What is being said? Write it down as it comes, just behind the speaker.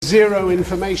zero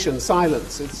information,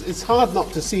 silence. It's hard not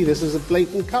to see this as a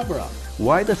blatant cover-up.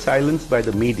 Why the silence by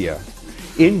the media?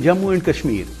 In Jammu and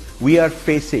Kashmir, we are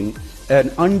facing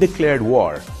an undeclared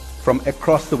war from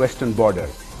across the western border.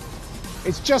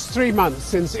 It's just 3 months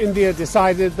since India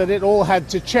decided that it all had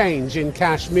to change in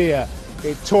Kashmir.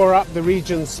 It tore up the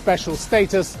region's special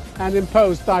status and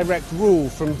imposed direct rule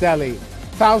from Delhi.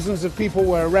 Thousands of people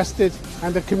were arrested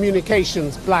and a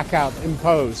communications blackout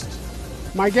imposed.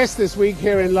 My guest this week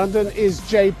here in London is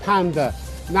Panda,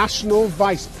 National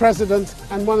Vice President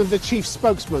and one of the chief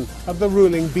spokesmen of the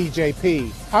ruling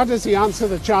BJP. How does he answer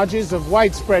the charges of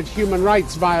widespread human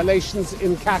rights violations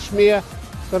in Kashmir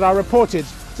that are reported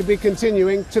to be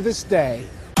continuing to this day?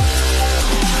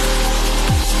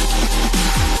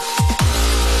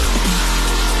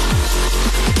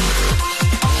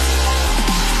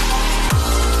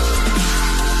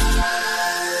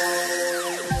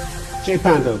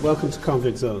 Panda, welcome to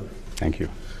Convict Zone. Thank you.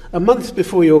 A month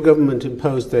before your government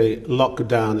imposed a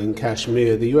lockdown in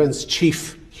Kashmir, the UN's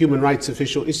chief human rights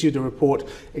official issued a report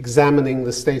examining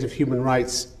the state of human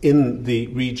rights in the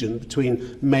region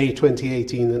between May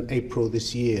 2018 and April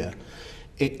this year.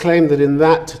 It claimed that in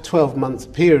that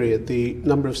 12-month period, the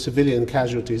number of civilian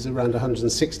casualties, around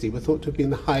 160, were thought to have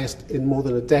been the highest in more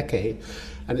than a decade.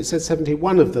 And it said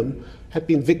 71 of them had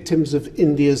been victims of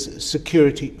India's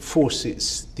security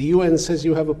forces. The UN says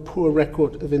you have a poor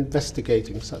record of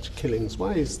investigating such killings.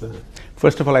 Why is that?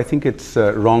 First of all, I think it's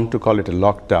wrong to call it a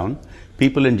lockdown.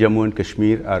 People in Jammu and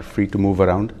Kashmir are free to move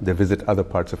around. They visit other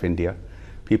parts of India.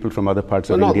 People from other parts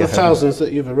of India. Not the thousands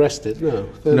that you've arrested, no.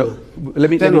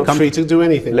 They're not free to do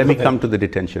anything. Let me come to the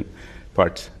detention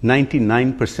parts.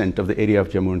 99% of the area of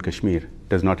Jammu and Kashmir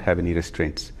does not have any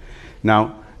restraints.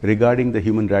 Now, regarding the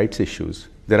human rights issues,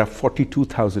 there are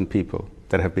 42,000 people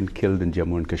that have been killed in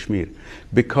Jammu and Kashmir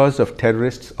because of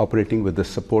terrorists operating with the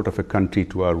support of a country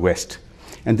to our west.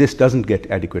 And this doesn't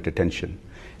get adequate attention.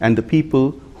 And the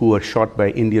people who were shot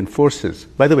by Indian forces,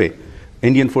 by the way,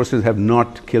 Indian forces have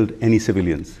not killed any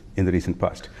civilians in the recent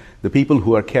past. The people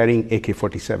who are carrying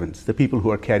AK-47s, the people who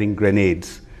are carrying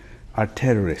grenades, are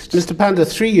terrorists. Mr. Panda,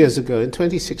 3 years ago, in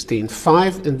 2016,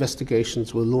 5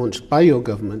 investigations were launched by your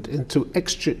government into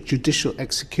extrajudicial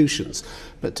executions,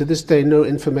 but to this day no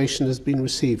information has been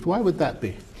received. Why would that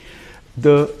be?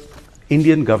 The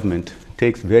Indian government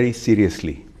takes very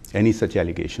seriously any such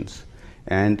allegations,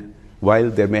 and while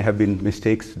there may have been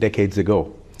mistakes decades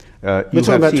ago, we're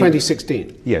talking about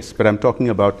 2016? Yes, but I'm talking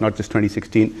about not just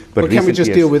 2016, but can we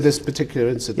just deal with this particular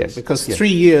incident? Yes. Because 3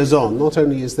 years on, not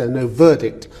only is there no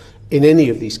verdict in any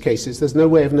of these cases, there's no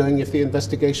way of knowing if the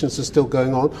investigations are still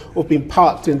going on or been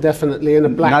parked indefinitely in a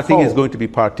black hole. Nothing is going to be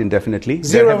parked indefinitely.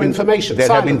 Zero information. There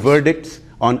have been verdicts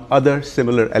on other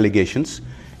similar allegations,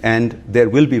 and there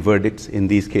will be verdicts in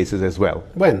these cases as well.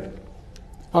 When?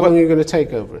 How long are you going to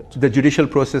take over it? The judicial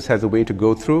process has a way to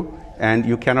go through, and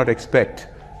you cannot expect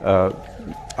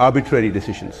arbitrary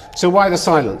decisions. So why the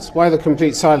silence? Why the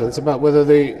complete silence about whether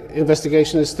the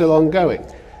investigation is still ongoing?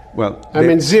 Well, I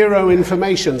mean, zero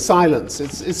information, silence.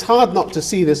 It's hard not to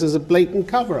see this as a blatant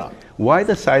cover-up. Why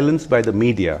the silence by the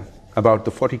media about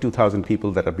the 42,000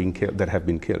 people that have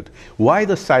been killed? Why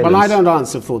the silence? Well, I don't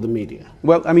answer for the media.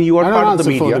 Well, I mean, you are part of the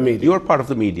media. You are part of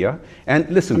the media. And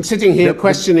listen, I'm sitting here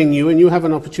questioning you, and you have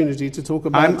an opportunity to talk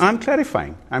about. I'm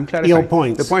clarifying. Your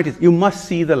point. The point is, you must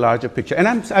see the larger picture. And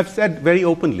I've said very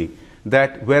openly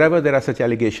that wherever there are such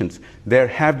allegations, there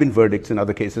have been verdicts in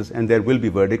other cases, and there will be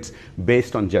verdicts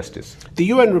based on justice. The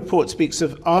UN report speaks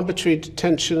of arbitrary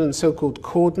detention and so-called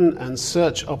cordon and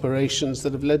search operations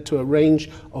that have led to a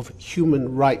range of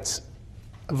human rights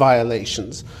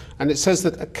violations. And it says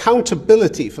that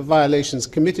accountability for violations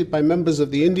committed by members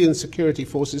of the Indian security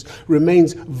forces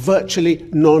remains virtually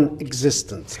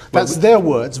non-existent. That's their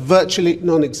words, virtually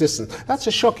non-existent. That's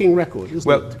a shocking record, isn't it?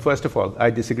 Well, first of all, I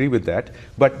disagree with that,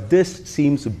 but this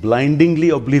seems blindingly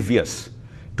oblivious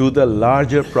to the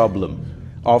larger problem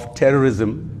of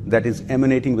terrorism that is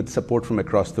emanating with support from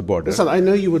across the border. Listen, I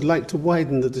know you would like to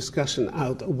widen the discussion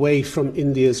out away from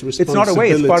India's responsibilities. It's not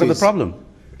away, it's part of the problem.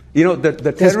 You know, the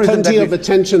There's terrorism plenty of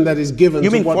attention that is given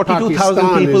to what Pakistan is doing. You mean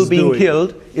 42,000 people being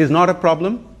killed is not a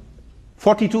problem?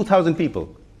 42,000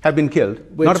 people have been killed.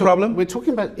 Not a problem? We're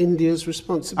talking about India's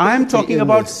responsibility. I'm talking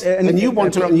about... And you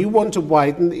want to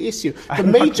widen the issue.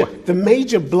 The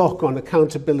major block on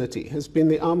accountability has been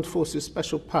the Armed Forces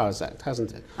Special Powers Act,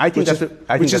 hasn't it?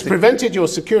 Which has prevented your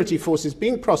security forces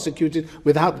being prosecuted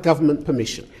without government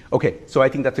permission. Okay, so I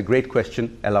think that's a great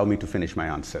question. Allow me to finish my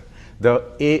answer.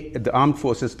 The Armed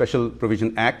Forces Special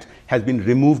Provision Act has been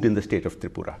removed in the state of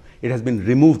Tripura. It has been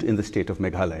removed in the state of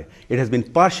Meghalaya. It has been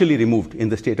partially removed in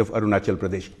the state of Arunachal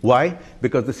Pradesh. Why?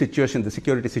 Because the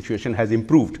security situation has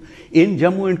improved. In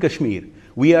Jammu and Kashmir,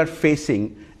 we are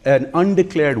facing an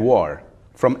undeclared war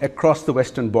from across the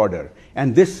western border,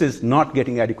 and this is not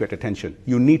getting adequate attention.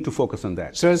 You need to focus on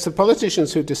that. So it's the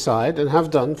politicians who decide, and have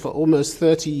done for almost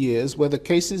 30 years, whether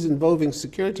cases involving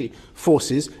security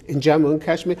forces in Jammu and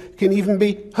Kashmir can even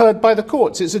be heard by the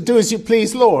courts. It's a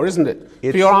do-as-you-please law, isn't it?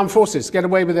 For your armed forces, get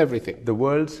away with everything. The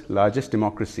world's largest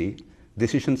democracy,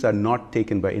 decisions are not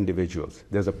taken by individuals.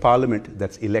 There's a parliament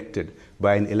that's elected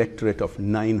by an electorate of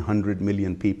 900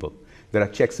 million people. There are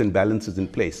checks and balances in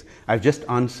place. I've just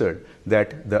answered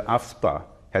that the AFSPA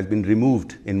has been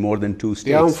removed in more than 2 states.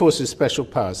 The Armed Forces Special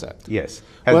Powers Act. Yes.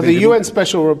 Well, the UN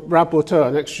Special Rapporteur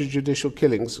on Extrajudicial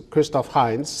Killings, Christoph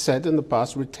Heinz, said in the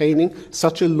past retaining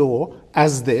such a law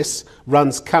as this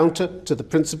runs counter to the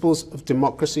principles of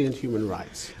democracy and human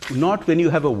rights. Not when you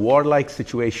have a warlike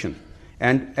situation.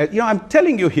 And I'm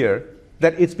telling you here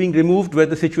that it's being removed where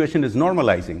the situation is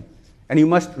normalizing. And you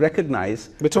must recognize...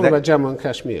 We're talking about Jammu and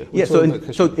Kashmir. Yes, so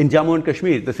in Jammu and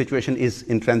Kashmir, the situation is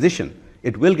in transition.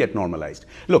 It will get normalized.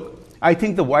 Look, I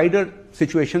think the wider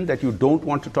situation that you don't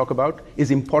want to talk about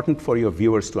is important for your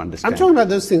viewers to understand. I'm talking about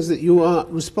those things that you are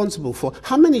responsible for.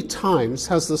 How many times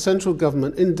has the central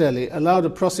government in Delhi allowed a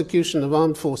prosecution of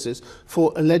armed forces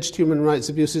for alleged human rights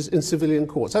abuses in civilian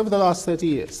courts over the last 30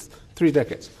 years, 3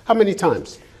 decades? How many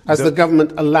times has the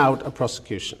government allowed a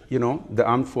prosecution? You know, the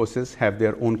armed forces have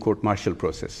their own court-martial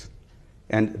process.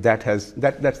 And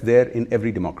that's there in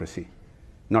every democracy,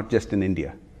 not just in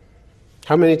India.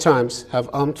 How many times have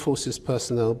armed forces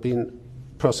personnel been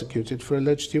prosecuted for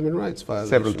alleged human rights violations?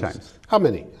 Several times. How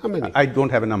many? How many? I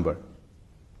don't have a number.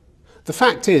 The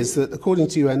fact is that, according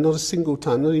to UN, not a single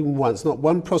time, not even once, not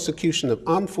one prosecution of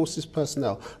armed forces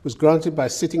personnel was granted by a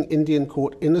sitting Indian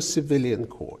court in a civilian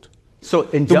court. So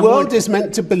in the world is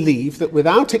meant to believe that,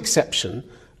 without exception,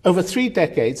 over 3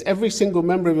 decades, every single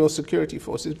member of your security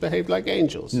forces behaved like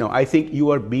angels. No, I think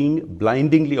you are being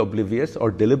blindingly oblivious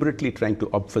or deliberately trying to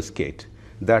obfuscate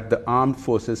that the Armed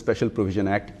Forces Special Provision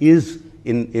Act is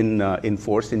in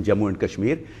force in Jammu and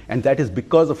Kashmir, and that is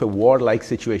because of a war-like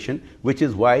situation, which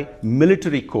is why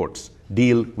military courts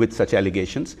deal with such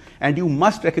allegations. And you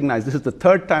must recognize, this is the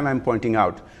 3rd time I'm pointing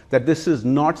out, that this is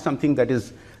not something that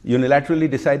is unilaterally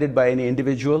decided by any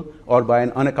individual or by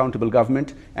an unaccountable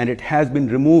government, and it has been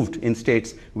removed in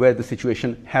states where the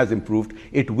situation has improved.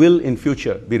 It will in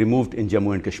future be removed in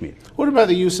Jammu and Kashmir. What about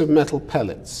the use of metal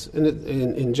pellets in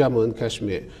Jammu and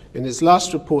Kashmir? In its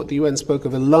last report, the UN spoke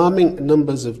of alarming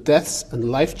numbers of deaths and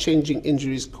life-changing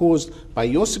injuries caused by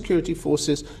your security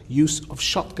forces' use of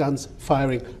shotguns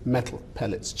firing metal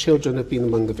pellets. Children have been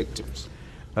among the victims.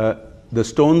 The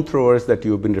stone throwers that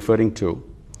you've been referring to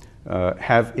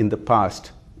have in the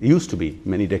past, used to be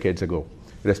many decades ago,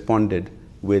 responded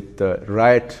with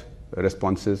riot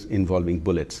responses involving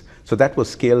bullets. So that was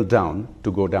scaled down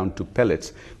to go down to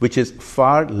pellets, which is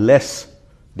far less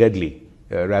deadly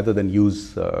rather than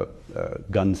use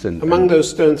guns. Among those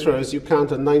stone throwers, you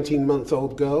count a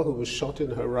 19-month-old girl who was shot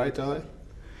in her right eye?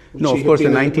 No, of course, the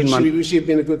 19-month... Would she have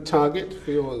been a good target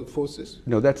for your forces?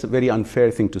 No, that's a very unfair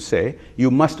thing to say.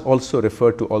 You must also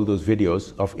refer to all those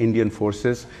videos of Indian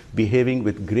forces behaving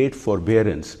with great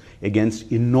forbearance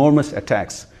against enormous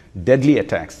attacks, deadly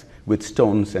attacks with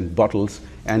stones and bottles.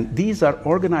 And these are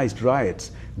organized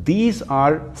riots. These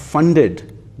are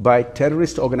funded by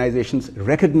terrorist organizations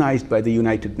recognized by the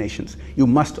United Nations. You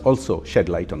must also shed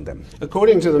light on them.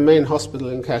 According to the main hospital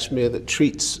in Kashmir that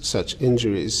treats such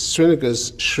injuries,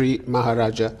 Srinagar's Sri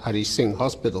Maharaja Hari Singh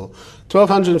Hospital,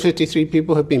 1,253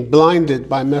 people have been blinded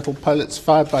by metal pellets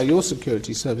fired by your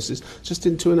security services just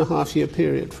in 2.5-year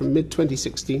period from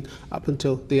mid-2016 up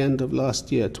until the end of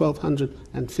last year.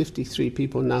 1,253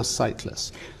 people now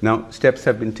sightless. Now, steps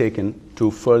have been taken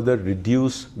to further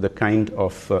reduce the kind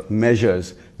of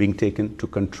measures being taken to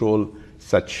control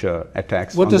such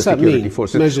attacks on the security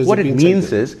forces. What it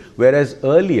means is, whereas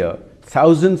earlier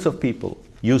thousands of people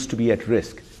used to be at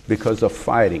risk because of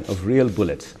firing of real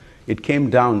bullets, it came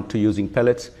down to using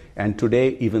pellets, and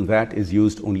today even that is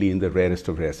used only in the rarest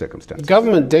of rare circumstances.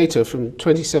 Government data from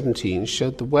 2017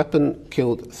 showed the weapon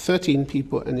killed 13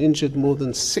 people and injured more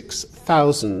than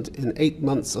 6,000 in 8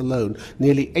 months alone.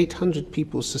 Nearly 800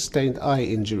 people sustained eye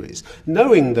injuries.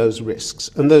 Knowing those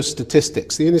risks and those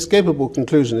statistics, the inescapable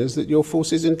conclusion is that your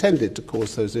forces intended to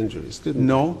cause those injuries, didn't they?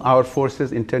 No, our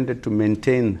forces intended to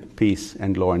maintain peace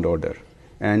and law and order.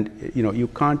 And you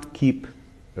can't keep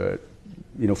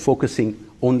focusing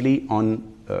only on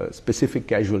specific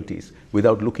casualties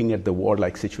without looking at the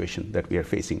warlike situation that we are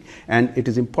facing. And it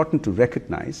is important to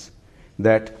recognize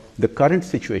that the current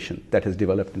situation that has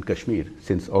developed in Kashmir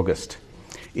since August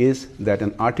is that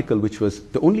an article which was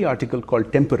the only article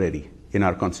called temporary in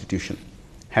our constitution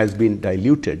has been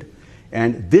diluted,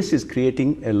 and this is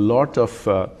creating a lot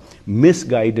of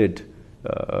misguided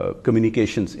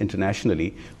communications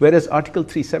internationally, whereas Article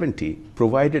 370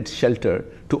 provided shelter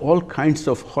to all kinds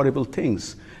of horrible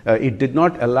things. It did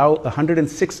not allow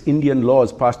 106 Indian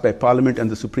laws passed by Parliament and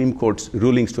the Supreme Court's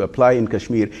rulings to apply in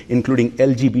Kashmir, including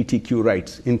LGBTQ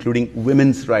rights, including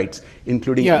women's rights,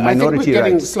 including minority rights. I think we're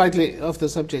getting slightly off the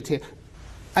subject here.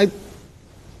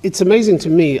 It's amazing to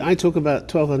me. I talk about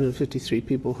 1,253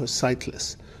 people who are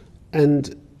sightless,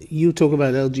 and you talk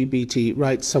about LGBT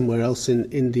rights somewhere else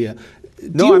in India.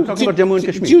 I'm talking about Jammu and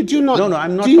Kashmir. Do you not, no,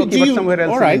 I'm not talking about somewhere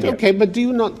else. All right, in India. okay, but do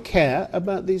you not care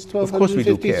about these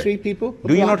 1,253 people?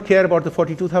 Do you not care about the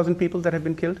 42,000 people that have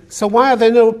been killed? So why are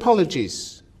there no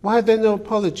apologies? Why are there no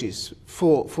apologies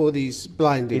for these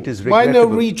blindings? It is why no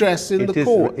redress in the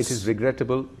courts? It is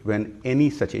regrettable when any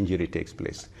such injury takes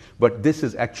place. But this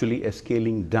is actually a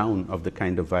scaling down of the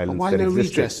kind of violence that existed. Why no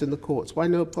redress in the courts? Why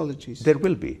no apologies? There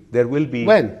will be. There will be.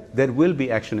 When? There will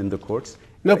be action in the courts.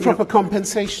 No proper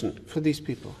compensation for these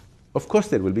people? Of course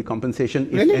there will be compensation.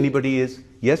 Really? If anybody is...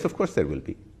 Yes, of course there will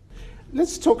be.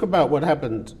 Let's talk about what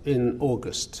happened in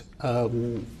August.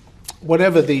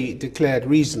 Whatever the declared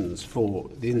reasons for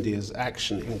India's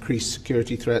action, increased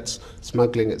security threats,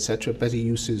 smuggling, etc., better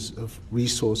uses of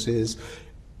resources,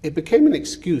 it became an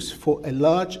excuse for a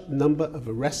large number of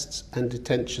arrests and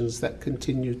detentions that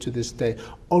continue to this day.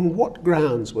 On what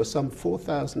grounds were some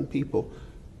 4,000 people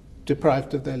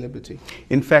deprived of their liberty?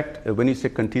 In fact, when you say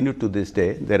continue to this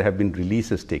day, there have been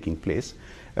releases taking place.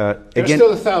 There are still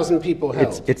 1,000 people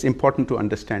held. It's important to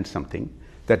understand something,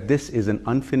 that this is an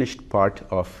unfinished part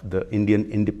of the Indian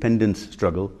independence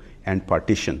struggle and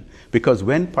partition. Because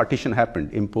when partition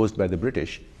happened, imposed by the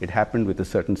British, it happened with a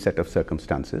certain set of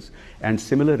circumstances, and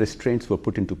similar restraints were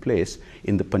put into place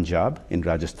in the Punjab, in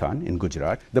Rajasthan, in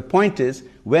Gujarat. The point is,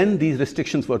 when these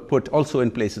restrictions were put also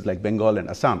in places like Bengal and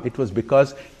Assam, it was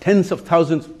because tens of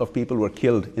thousands of people were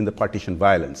killed in the partition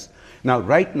violence. Now,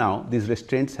 right now, these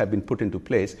restraints have been put into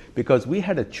place because we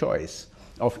had a choice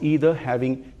of either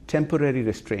having temporary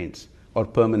restraints or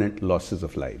permanent losses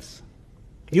of lives.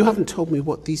 You haven't told me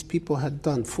what these people had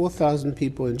done. 4,000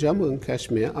 people in Jammu and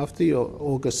Kashmir, after your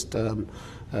August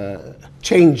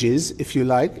changes, if you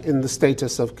like, in the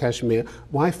status of Kashmir,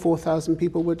 why 4,000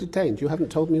 people were detained? You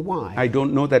haven't told me why. I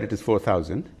don't know that it is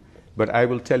 4,000, but I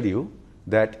will tell you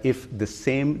that if the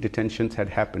same detentions had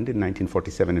happened in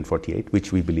 1947 and 48,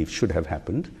 which we believe should have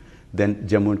happened, then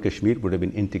Jammu and Kashmir would have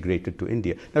been integrated to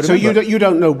India. Now, so you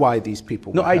don't know why these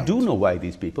people were No, I held. do know why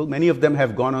these people. Many of them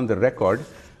have gone on the record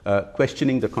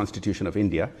questioning the Constitution of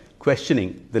India,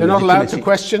 questioning the They're not allowed to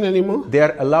question anymore? They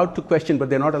are allowed to question, but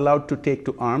they're not allowed to take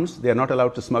to arms. They are not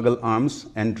allowed to smuggle arms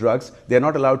and drugs. They are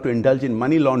not allowed to indulge in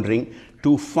money laundering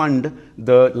to fund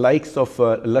the likes of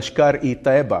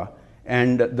Lashkar-e-Taiba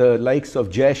and the likes of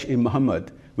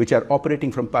Jaish-e-Muhammad, which are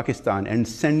operating from Pakistan and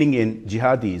sending in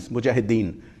jihadis,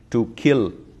 mujahideen, to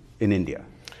kill in India.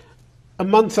 A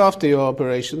month after your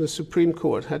operation, the Supreme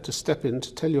Court had to step in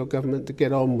to tell your government to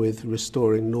get on with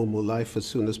restoring normal life as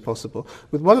soon as possible,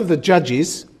 with one of the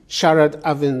judges, Sharad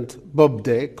Arvind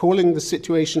Bobde, calling the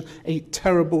situation a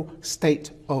terrible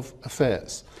state of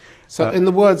affairs. So in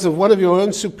the words of one of your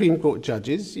own Supreme Court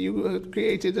judges, you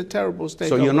created a terrible state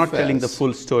of affairs. So you're not telling the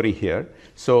full story here.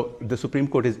 So the Supreme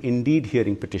Court is indeed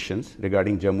hearing petitions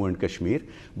regarding Jammu and Kashmir,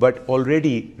 but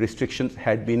already restrictions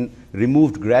had been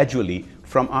removed gradually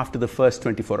from after the first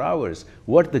 24 hours.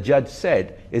 What the judge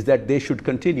said is that they should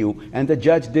continue, and the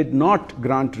judge did not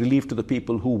grant relief to the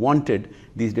people who wanted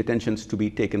these detentions to be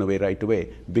taken away right away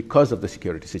because of the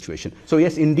security situation. So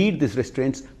yes, indeed, these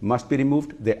restraints must be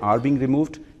removed. They are being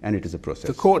removed, and it is a process.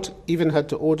 The court even had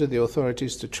to order the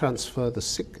authorities to transfer the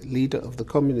sick leader of the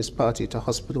Communist Party to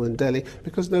hospital in Delhi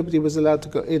because nobody was allowed to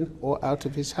go in or out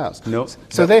of his house. No.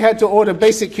 So they had to order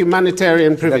basic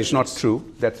humanitarian provisions. That's not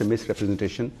true. That's a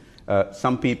misrepresentation.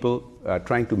 Some people are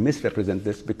trying to misrepresent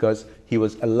this because he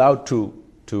was allowed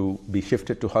to be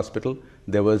shifted to hospital.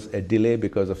 There was a delay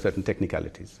because of certain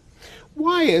technicalities.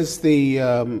 Why is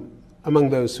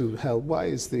among those who held, why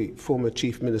is the former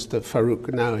Chief Minister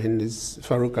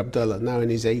Farooq Abdullah, now in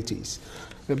his 80s,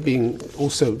 being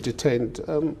also detained?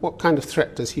 What kind of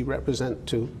threat does he represent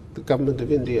to the government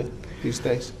of India these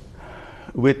days?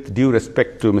 With due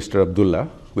respect to Mr. Abdullah,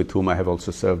 with whom I have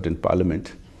also served in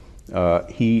Parliament,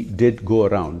 he did go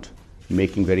around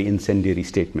making very incendiary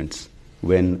statements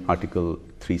when Article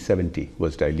 370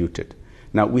 was diluted.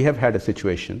 Now, we have had a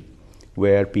situation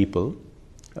where people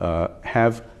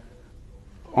have,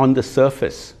 on the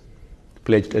surface,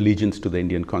 pledged allegiance to the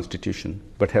Indian Constitution,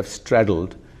 but have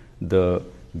straddled the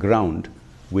ground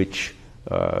which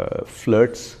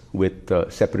flirts with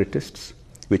separatists,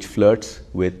 which flirts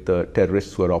with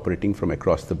terrorists who are operating from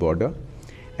across the border.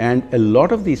 And a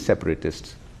lot of these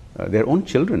separatists, their own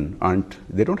children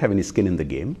they don't have any skin in the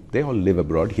game. They all live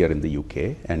abroad here in the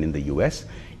UK and in the US.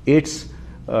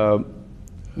 But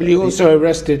he also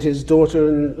arrested his daughter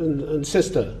and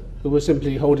sister, who were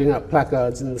simply holding up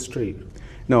placards in the street.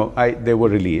 No, they were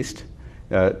released.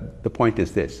 The point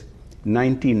is this: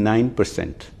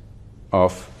 99%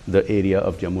 of the area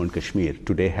of Jammu and Kashmir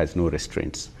today has no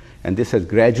restraints. And this has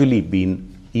gradually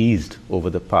been eased over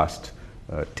the past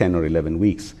 10 or 11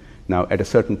 weeks. Now, at a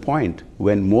certain point,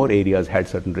 when more areas had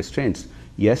certain restraints,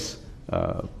 yes,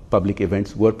 public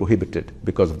events were prohibited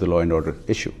because of the law and order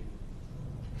issue.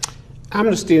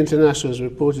 Amnesty International has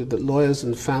reported that lawyers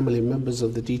and family members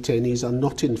of the detainees are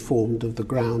not informed of the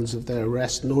grounds of their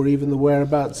arrest, nor even the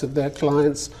whereabouts of their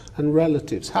clients and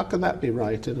relatives. How can that be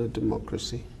right in a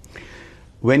democracy?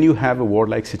 When you have a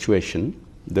warlike situation,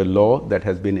 the law that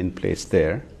has been in place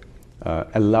there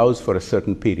allows for a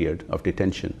certain period of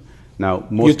detention. Now,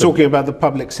 you're talking about the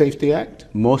Public Safety Act?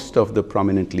 Most of the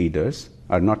prominent leaders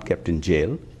are not kept in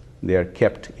jail. They are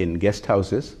kept in guest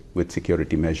houses with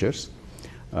security measures.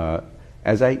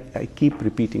 As I keep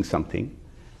repeating something,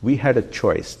 we had a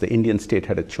choice, the Indian state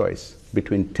had a choice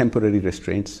between temporary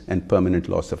restraints and permanent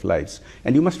loss of lives.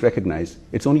 And you must recognize,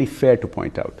 it's only fair to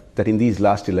point out that in these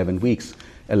last 11 weeks,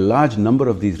 a large number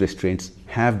of these restraints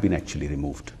have been actually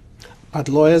removed. But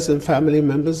lawyers and family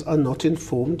members are not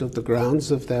informed of the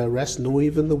grounds of their arrest, nor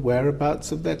even the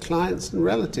whereabouts of their clients and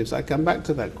relatives. I come back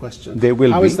to that question. They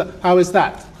will How is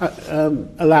that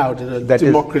allowed in a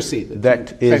democracy?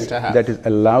 That is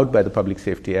allowed by the Public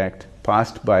Safety Act,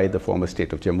 passed by the former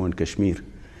state of Jammu and Kashmir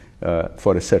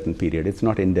for a certain period. It's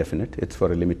not indefinite, it's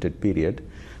for a limited period.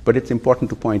 But it's important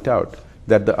to point out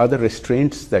that the other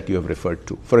restraints that you have referred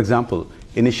to, for example,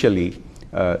 initially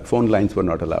phone lines were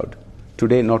not allowed.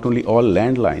 Today, not only all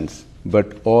landlines,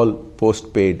 but all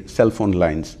post-paid cell phone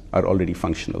lines are already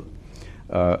functional.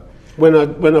 When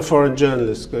are foreign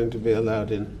journalists going to be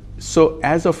allowed in? So,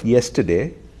 as of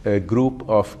yesterday, a group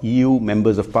of EU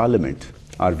members of parliament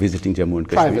are visiting Jammu and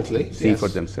Kashmir. Privately, see for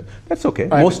themselves. That's okay.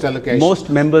 Most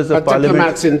members of parliament,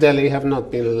 diplomats in Delhi have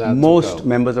not been allowed to go. Most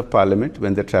members of parliament,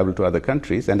 when they travel to other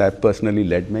countries, and I've personally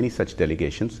led many such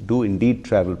delegations, do indeed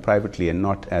travel privately and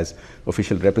not as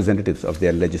official representatives of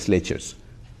their legislatures.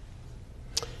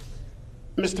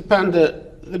 Mr. Panda,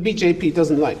 the BJP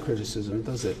doesn't like criticism,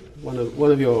 does it?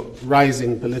 One of your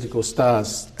rising political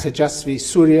stars, Tejasvi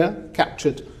Surya,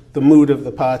 captured the mood of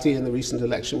the party in the recent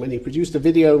election when he produced a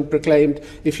video and proclaimed,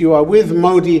 if you are with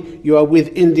Modi, you are with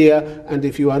India, and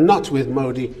if you are not with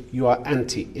Modi, you are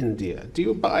anti-India. Do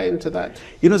you buy into that?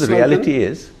 You know, the reality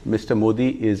is, Mr.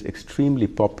 Modi is extremely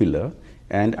popular,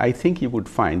 and I think you would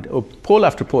find, poll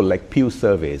after poll, like Pew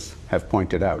surveys have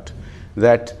pointed out,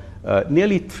 that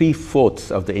nearly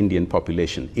 3/4 of the Indian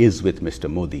population is with Mr.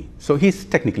 Modi. So he's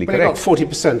technically correct. But he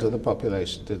got 40% of the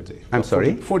population, didn't he? I'm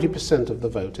sorry? 40% of the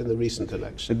vote in the recent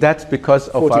election. That's because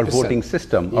of 40%. Our voting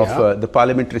system, of the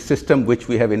parliamentary system which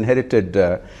we have inherited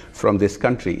from this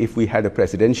country. If we had a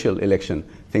presidential election,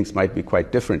 things might be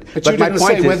quite different. But you didn't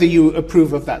say whether you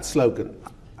approve of that slogan.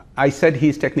 I said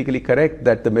he's technically correct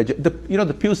that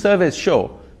the Pew surveys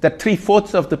show that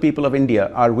 3/4 of the people of India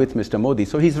are with Mr. Modi,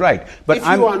 so he's right. But if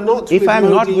you are not with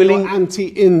Modi, you're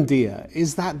anti-India.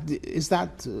 Is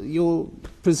that your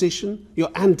position? You're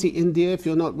anti-India if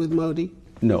you're not with Modi?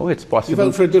 No, it's possible. You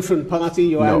vote for a different party,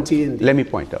 you're anti-India. Let me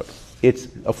point out. It's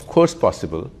of course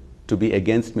possible to be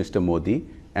against Mr. Modi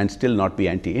and still not be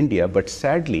anti-India, but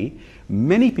sadly,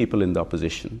 many people in the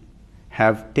opposition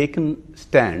have taken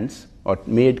stands or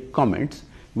made comments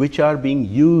which are being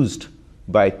used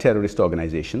by terrorist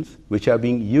organizations, which are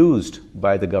being used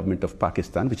by the government of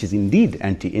Pakistan, which is indeed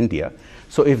anti-India.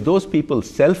 So if those people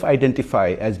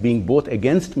self-identify as being both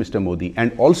against Mr. Modi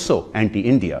and also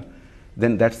anti-India,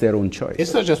 then that's their own choice.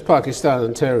 It's not just Pakistan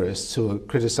and terrorists who are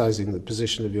criticizing the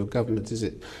position of your government, is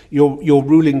it? Your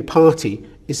ruling party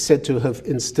is said to have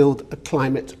instilled a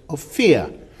climate of fear,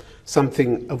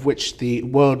 something of which the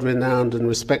world-renowned and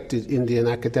respected Indian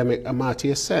academic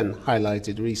Amartya Sen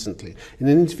highlighted recently. In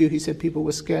an interview, he said people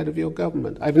were scared of your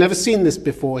government. I've never seen this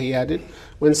before, he added.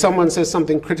 When someone says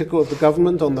something critical of the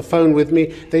government on the phone with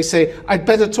me, they say, I'd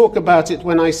better talk about it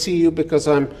when I see you because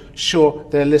I'm sure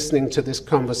they're listening to this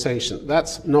conversation.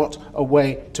 That's not a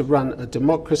way to run a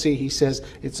democracy, he says.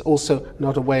 It's also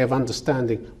not a way of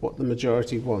understanding what the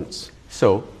majority wants.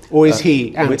 Or is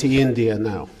he anti-India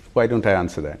now? Why don't I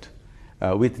answer that?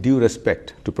 With due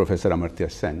respect to Professor Amartya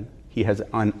Sen, he has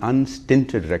an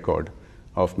unstinted record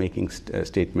of making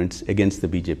statements against the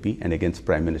BJP and against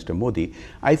Prime Minister Modi.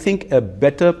 I think a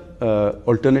better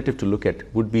alternative to look at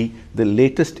would be the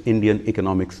latest Indian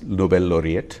economics Nobel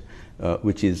laureate,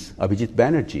 which is Abhijit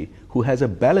Banerjee, who has a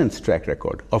balanced track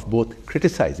record of both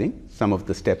criticizing some of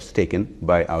the steps taken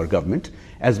by our government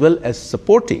as well as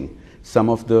supporting some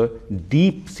of the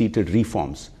deep-seated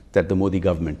reforms that the Modi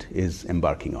government is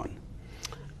embarking on.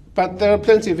 But there are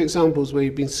plenty of examples where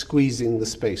you've been squeezing the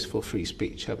space for free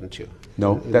speech, haven't you?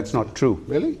 No, that's not true.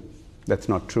 Really? That's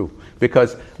not true.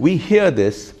 Because we hear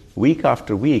this week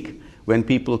after week when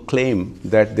people claim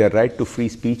that their right to free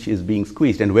speech is being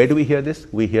squeezed. And where do we hear this?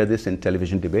 We hear this in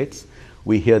television debates.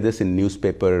 We hear this in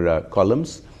newspaper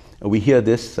columns. We hear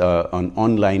this on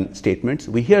online statements.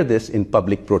 We hear this in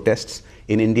public protests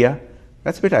in India.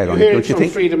 That's a bit ironic, don't you think? You hear it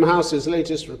from Freedom House's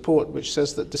latest report, which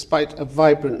says that despite a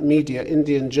vibrant media,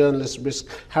 Indian journalists risk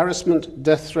harassment,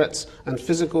 death threats and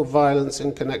physical violence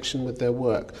in connection with their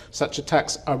work. Such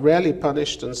attacks are rarely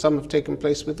punished, and some have taken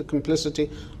place with the complicity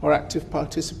or active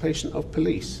participation of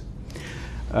police.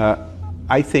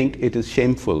 I think it is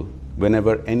shameful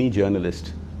whenever any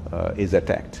journalist is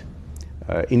attacked.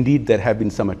 Indeed, there have been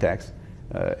some attacks,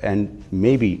 and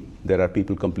maybe there are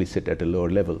people complicit at a lower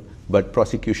level, but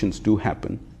prosecutions do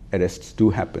happen, arrests do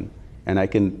happen, and I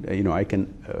can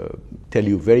tell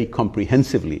you very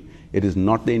comprehensively, it is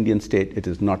not the Indian state, it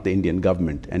is not the Indian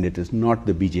government, and it is not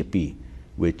the BJP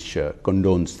which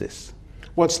condones this.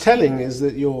 What's telling is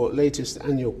that your latest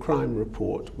annual crime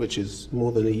report, which is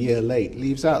more than a year late,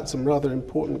 leaves out some rather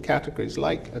important categories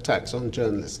like attacks on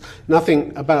journalists.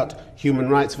 Nothing about human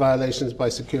rights violations by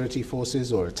security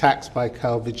forces or attacks by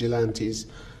cow vigilantes.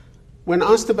 When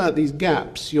asked about these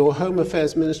gaps, your Home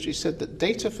Affairs Ministry said that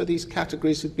data for these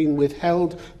categories had been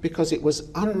withheld because it was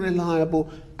unreliable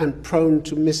and prone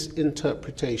to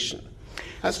misinterpretation.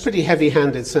 That's pretty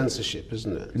heavy-handed censorship,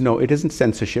 isn't it? No, it isn't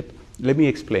censorship. Let me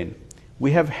explain.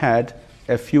 We have had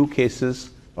a few cases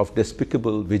of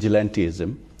despicable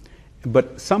vigilantism,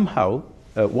 but somehow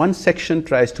one section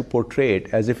tries to portray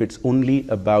it as if it's only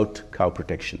about cow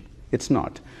protection. It's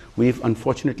not. We've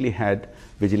unfortunately had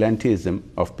vigilantism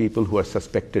of people who are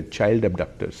suspected child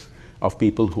abductors, of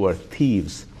people who are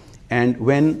thieves. And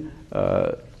when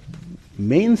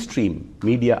mainstream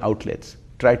media outlets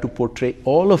try to portray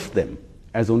all of them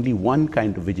as only one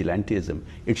kind of vigilantism,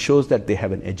 it shows that they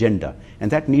have an agenda,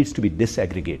 and that needs to be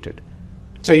disaggregated.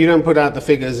 So you don't put out the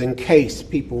figures in case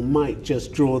people might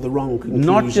just draw the wrong conclusions?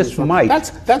 Not just might.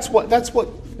 That's what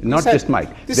Not just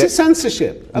might. This is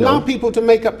censorship. Allow people to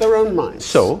make up their own minds.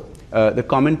 So, the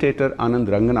commentator Anand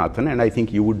Ranganathan, and I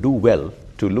think you would do well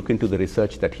to look into the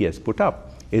research that he has put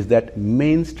up, is that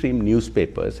mainstream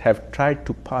newspapers have tried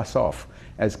to pass off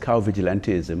as cow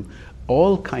vigilantism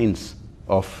all kinds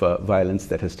of violence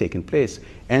that has taken place,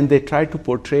 and they try to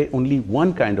portray only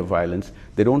one kind of violence.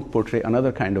 They don't portray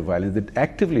another kind of violence. They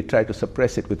actively try to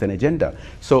suppress it with an agenda.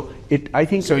 So I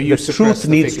think the truth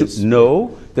needs to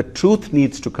the truth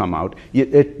needs to come out.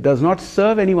 It does not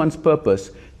serve anyone's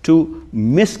purpose to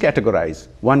miscategorize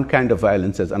one kind of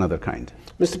violence as another kind.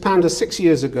 Mr. Panda, 6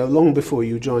 years ago, long before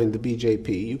you joined the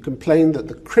BJP, you complained that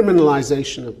the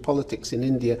criminalization of politics in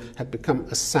India had become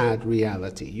a sad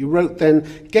reality. You wrote then,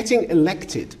 "Getting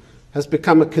elected has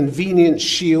become a convenient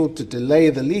shield to delay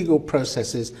the legal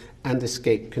processes and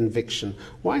escape conviction."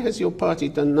 Why has your party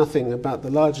done nothing about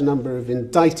the large number of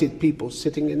indicted people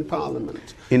sitting in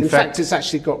Parliament? In fact, it's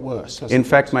actually got worse. In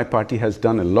fact, my party has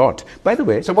done a lot. By the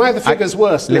way... So why are the figures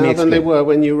worse now than they were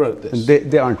when you wrote this?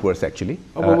 They aren't worse, actually.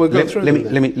 Oh, well, we'll go through them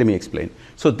then. Let me explain.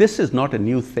 So this is not a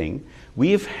new thing.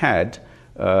 We've had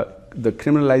the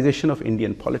criminalization of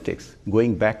Indian politics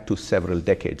going back to several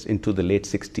decades, into the late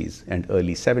 60s and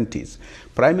early 70s.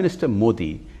 Prime Minister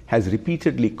Modi has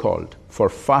repeatedly called for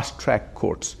fast-track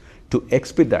courts to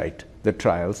expedite the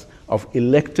trials of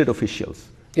elected officials.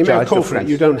 You may have called for it,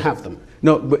 you don't have them.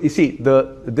 No, but you see,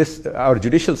 our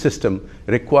judicial system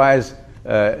requires,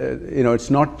 it's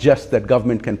not just that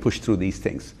government can push through these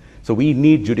things. So we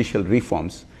need judicial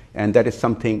reforms, and that is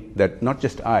something that not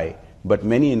just I, but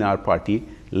many in our party,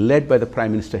 led by the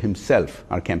Prime Minister himself,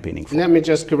 are campaigning for. Let me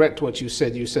just correct what you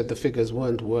said. You said the figures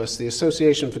weren't worse. The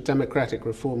Association for Democratic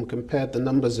Reform compared the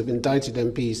numbers of indicted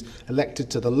MPs elected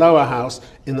to the lower house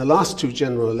in the last two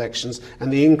general elections,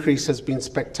 and the increase has been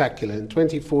spectacular. In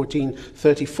 2014,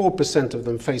 34% of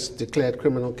them faced declared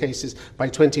criminal cases. By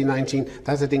 2019,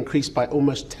 that had increased by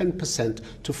almost 10%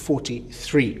 to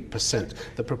 43%.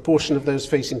 The proportion of those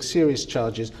facing serious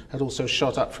charges had also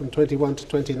shot up from 21 to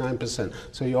 29%.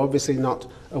 So you're obviously not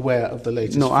aware of the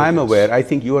latest figures. I'm aware. I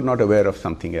think you are not aware of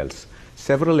something else.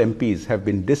 several MPs have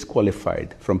been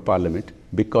disqualified from Parliament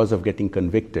because of getting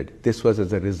convicted. This was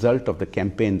as a result of the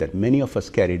campaign that many of us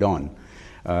carried on.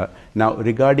 Now,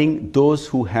 regarding those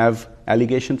who have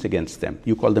allegations against them,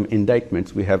 you call them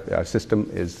indictments. Our system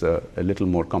is a little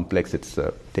more complex. It's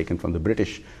taken from the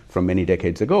British from many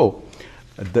decades ago.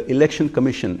 The Election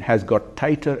Commission has got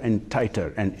tighter and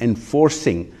tighter and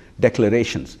enforcing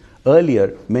declarations.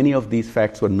 Earlier, many of these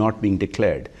facts were not being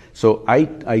declared. So I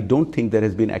don't think there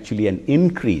has been actually an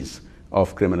increase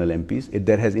of criminal MPs.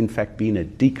 There has in fact been a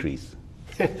decrease.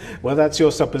 Well, that's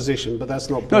your supposition, but that's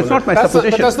not borne No, it's not my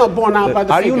supposition. But that's not borne out by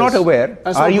the figures. Are you not aware?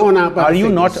 Are you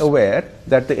not aware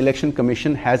that the Election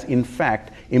Commission has in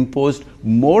fact imposed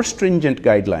more stringent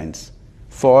guidelines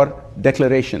for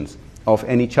declarations of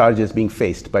any charges being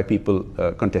faced by people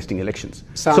contesting elections?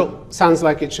 Sounds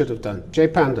like it should have done.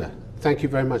 Panda, thank you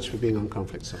very much for being on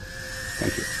Conflict Zone.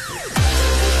 Thank you.